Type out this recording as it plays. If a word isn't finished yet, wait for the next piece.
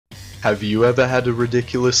Have you ever had a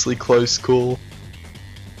ridiculously close call?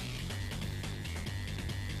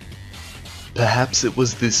 Perhaps it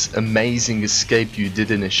was this amazing escape you did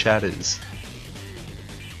in a Shatters.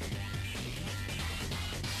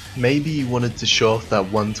 Maybe you wanted to show off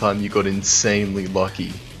that one time you got insanely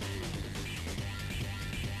lucky.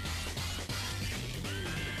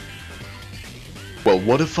 Well,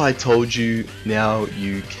 what if I told you now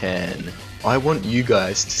you can? I want you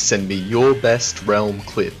guys to send me your best Realm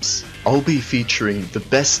clips. I'll be featuring the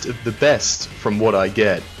best of the best from what I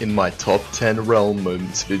get in my top 10 Realm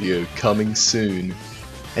moments video coming soon.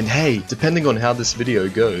 And hey, depending on how this video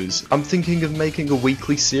goes, I'm thinking of making a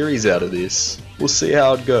weekly series out of this. We'll see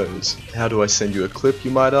how it goes. How do I send you a clip, you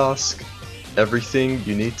might ask? Everything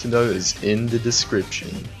you need to know is in the description.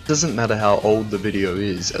 Doesn't matter how old the video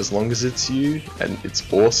is, as long as it's you and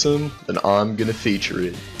it's awesome, then I'm gonna feature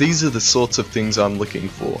it. These are the sorts of things I'm looking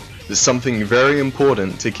for. There's something very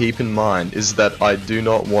important to keep in mind is that I do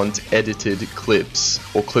not want edited clips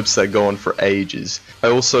or clips that go on for ages. I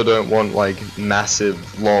also don't want like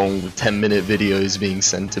massive long 10-minute videos being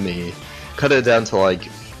sent to me. Cut it down to like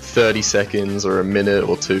 30 seconds or a minute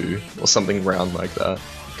or two or something around like that.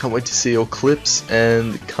 Can't wait to see your clips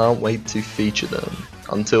and can't wait to feature them.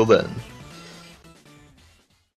 Until then.